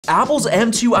Apple's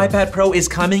M2 iPad Pro is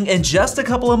coming in just a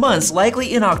couple of months,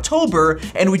 likely in October,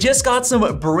 and we just got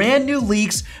some brand new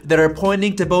leaks that are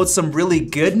pointing to both some really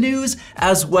good news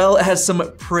as well as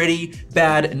some pretty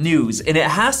bad news. And it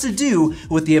has to do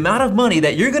with the amount of money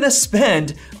that you're gonna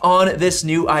spend on this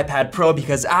new iPad Pro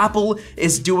because Apple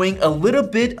is doing a little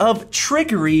bit of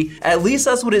trickery, at least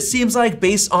that's what it seems like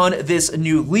based on this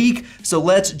new leak. So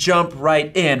let's jump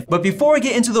right in. But before I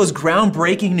get into those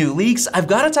groundbreaking new leaks, I've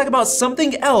gotta talk about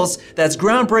something else that's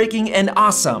groundbreaking and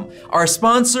awesome. Our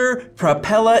sponsor,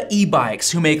 Propella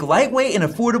e-bikes, who make lightweight and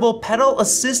affordable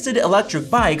pedal-assisted electric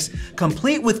bikes,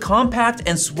 complete with compact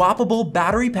and swappable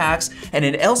battery packs and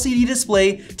an LCD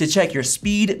display to check your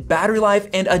speed, battery life,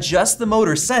 and adjust the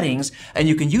motor settings. And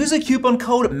you can use a coupon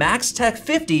code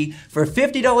MAXTECH50 for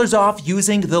 $50 off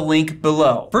using the link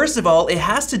below. First of all, it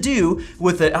has to do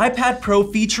with the iPad Pro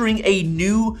featuring a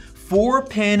new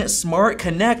 4-pin smart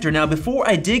connector. Now, before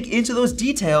I dig into those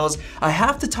details, I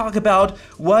have to talk about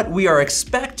what we are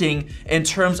expecting in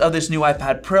terms of this new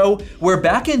iPad Pro, where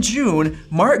back in June,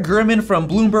 Mark Gurman from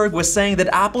Bloomberg was saying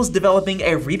that Apple's developing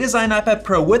a redesigned iPad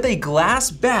Pro with a glass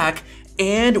back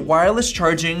and wireless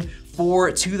charging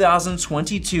for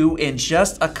 2022 in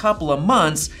just a couple of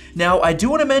months. Now, I do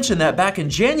want to mention that back in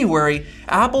January,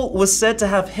 Apple was said to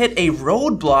have hit a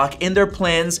roadblock in their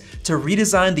plans to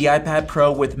redesign the iPad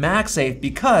Pro with MagSafe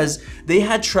because they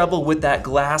had trouble with that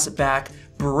glass back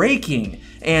breaking.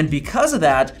 And because of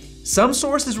that, some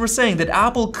sources were saying that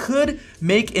Apple could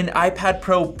make an iPad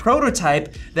Pro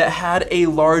prototype that had a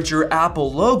larger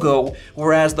Apple logo,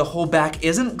 whereas the whole back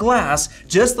isn't glass,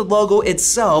 just the logo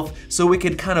itself, so we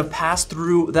could kind of pass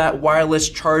through that wireless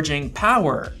charging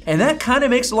power. And that kind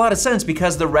of makes a lot of sense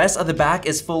because the rest of the back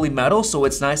is fully metal, so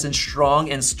it's nice and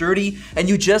strong and sturdy, and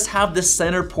you just have the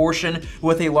center portion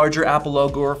with a larger Apple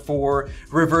logo for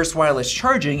reverse wireless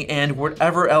charging and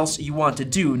whatever else you want to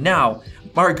do. Now,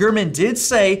 Mark Gurman did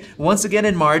say, once again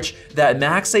in March, that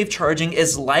MagSafe charging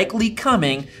is likely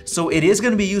coming, so it is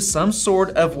going to be used some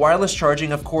sort of wireless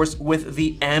charging, of course, with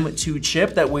the M2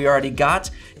 chip that we already got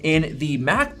in the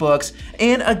MacBooks.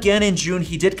 And again in June,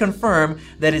 he did confirm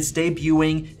that it's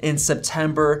debuting in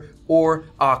September or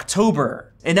October.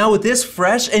 And now with this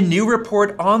fresh and new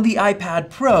report on the iPad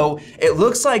Pro, it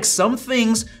looks like some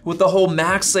things with the whole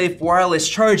MagSafe wireless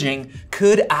charging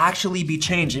could actually be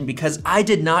changing because I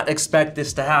did not expect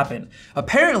this to happen.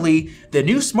 Apparently, the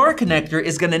new smart connector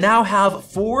is gonna now have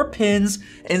 4 pins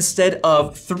instead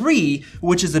of 3,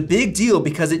 which is a big deal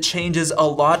because it changes a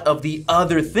lot of the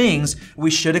other things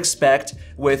we should expect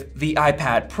with the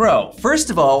iPad Pro. First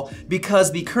of all,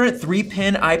 because the current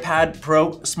 3-pin iPad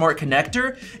Pro smart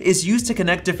connector is used to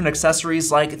connect different accessories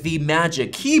like the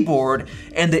Magic Keyboard.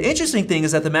 And the interesting thing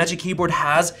is that the Magic Keyboard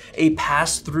has a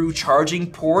pass-through charging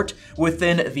port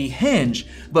within the hinge.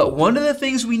 But one of the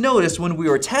things we noticed when we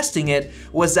were testing it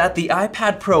was that the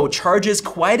iPad Pro charges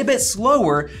quite a bit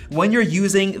slower when you're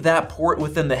using that port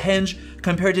within the hinge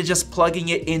compared to just plugging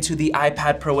it into the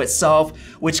iPad Pro itself,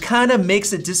 which kind of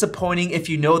makes it disappointing if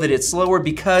you know that it's slower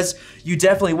because you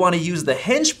definitely want to use the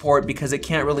hinge port because it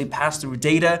can't really pass through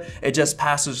data, it just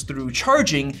passes through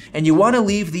charging, and you want to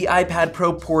leave the iPad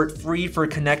Pro port free for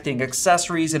connecting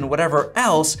accessories and whatever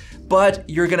else, but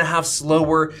you're gonna have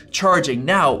slower charging.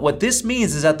 Now, what this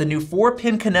means is that the new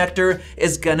 4-pin connector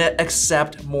is gonna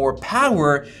accept more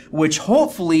power, which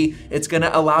hopefully it's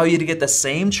gonna allow you to get the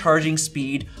same charging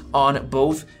speed on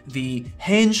both the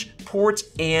hinge port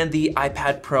and the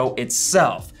iPad Pro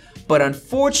itself. But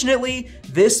unfortunately,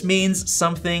 this means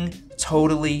something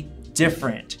totally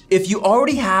different. If you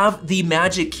already have the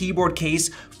Magic Keyboard case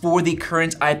for the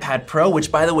current iPad Pro,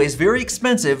 which by the way is very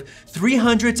expensive,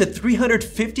 $300 to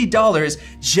 $350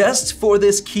 just for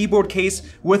this keyboard case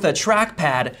with a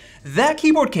trackpad, that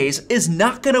keyboard case is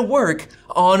not gonna work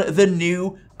on the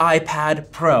new iPad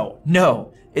Pro.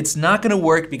 No. It's not gonna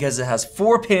work because it has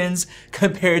 4 pins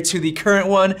compared to the current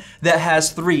one that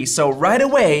has 3. So right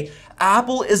away,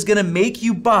 Apple is gonna make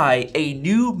you buy a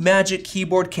new Magic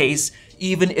Keyboard case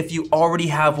even if you already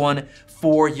have one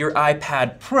for your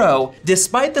iPad Pro,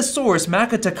 despite the source,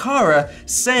 Maka Takara,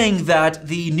 saying that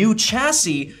the new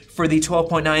chassis for the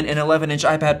 12.9 and 11-inch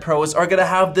iPad Pros are gonna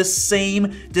have the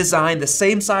same design, the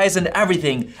same size and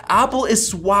everything. Apple is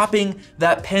swapping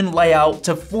that pen layout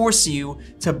to force you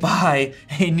to buy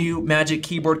a new Magic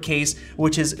Keyboard case,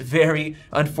 which is very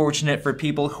unfortunate for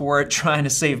people who are trying to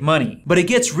save money. But it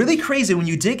gets really crazy when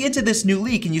you dig into this new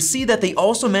leak and you see that they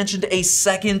also mentioned a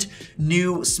second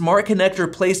new smart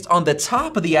connector placed on the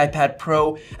top of the iPad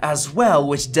Pro as well,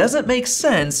 which doesn't make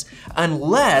sense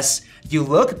unless you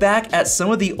look back at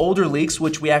some of the older leaks,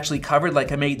 which we actually covered,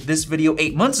 like I made this video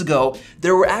 8 months ago,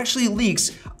 there were actually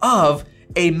leaks of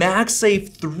a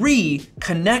MagSafe 3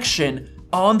 connection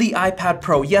on the iPad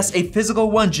Pro. Yes, a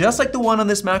physical one, just like the one on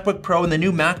this MacBook Pro and the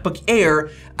new MacBook Air,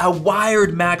 a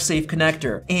wired MagSafe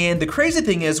connector. And the crazy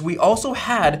thing is we also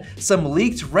had some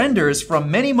leaked renders from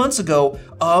many months ago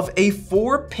of a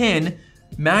 4-pin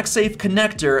MagSafe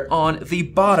connector on the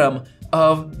bottom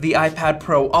of the iPad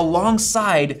Pro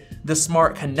alongside the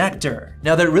smart connector.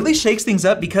 Now that really shakes things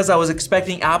up because I was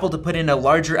expecting Apple to put in a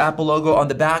larger Apple logo on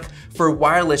the back for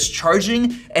wireless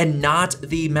charging and not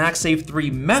the MagSafe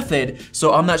 3 method.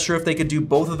 So I'm not sure if they could do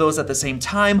both of those at the same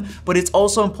time, but it's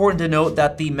also important to note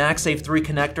that the MagSafe 3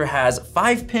 connector has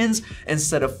 5 pins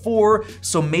instead of 4.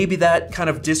 So maybe that kind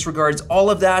of disregards all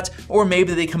of that, or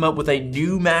maybe they come up with a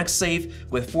new MagSafe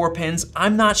with 4 pins.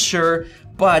 I'm not sure,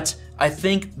 but I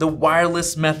think the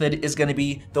wireless method is gonna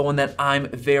be the one that I'm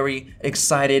very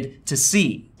excited to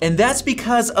see. And that's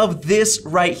because of this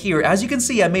right here. As you can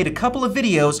see, I made a couple of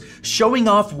videos showing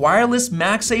off wireless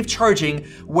MagSafe charging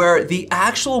where the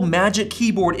actual Magic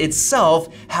Keyboard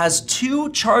itself has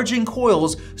 2 charging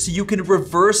coils so you can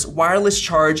reverse wireless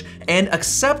charge and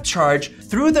accept charge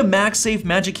through the MagSafe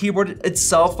Magic Keyboard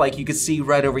itself, like you can see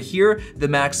right over here, the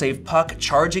MagSafe Puck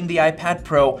charging the iPad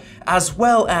Pro, as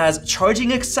well as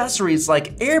charging accessories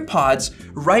like AirPods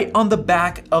right on the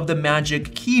back of the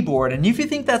Magic Keyboard. And if you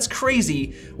think that's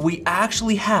crazy, we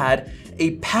actually had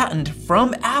a patent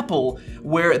from Apple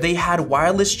where they had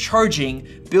wireless charging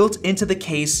built into the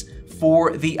case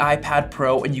for the iPad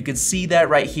Pro, and you can see that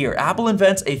right here. Apple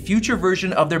invents a future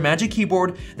version of their Magic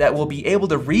Keyboard that will be able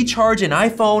to recharge an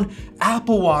iPhone,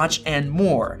 Apple Watch, and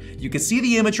more. You can see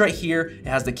the image right here. It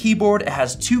has the keyboard, it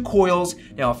has 2 coils.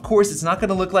 Now, of course, it's not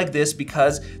gonna look like this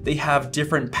because they have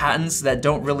different patents that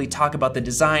don't really talk about the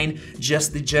design,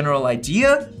 just the general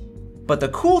idea. But the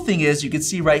cool thing is you can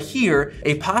see right here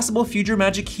a possible future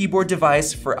Magic Keyboard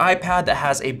device for iPad that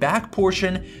has a back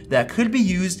portion that could be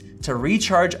used to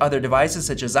recharge other devices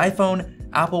such as iPhone,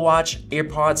 Apple Watch,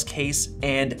 AirPods case,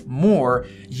 and more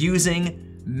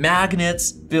using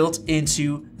magnets built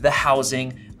into the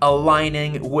housing,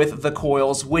 aligning with the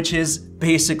coils, which is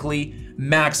basically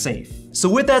MagSafe. So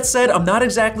with that said, I'm not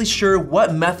exactly sure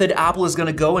what method Apple is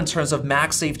gonna go in terms of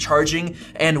MagSafe charging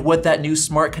and what that new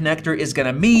smart connector is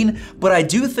gonna mean, but I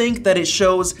do think that it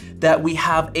shows that we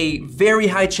have a very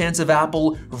high chance of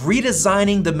Apple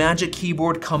redesigning the Magic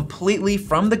Keyboard completely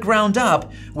from the ground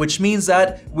up, which means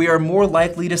that we are more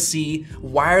likely to see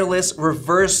wireless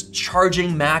reverse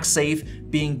charging MagSafe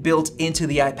being built into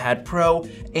the iPad Pro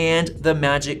and the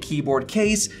Magic Keyboard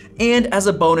case. And as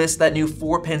a bonus, that new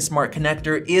 4-pin smart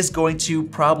connector is going to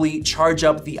probably charge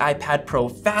up the iPad Pro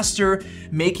faster,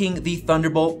 making the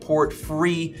Thunderbolt port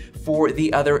free for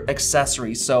the other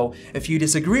accessories. So if you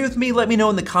disagree with me, let me know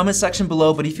in the comment section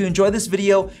below. But if you enjoyed this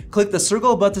video, click the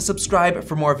circle button to subscribe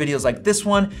for more videos like this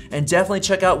one, and definitely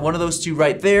check out one of those 2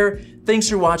 right there. Thanks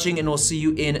for watching, and we'll see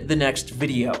you in the next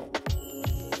video.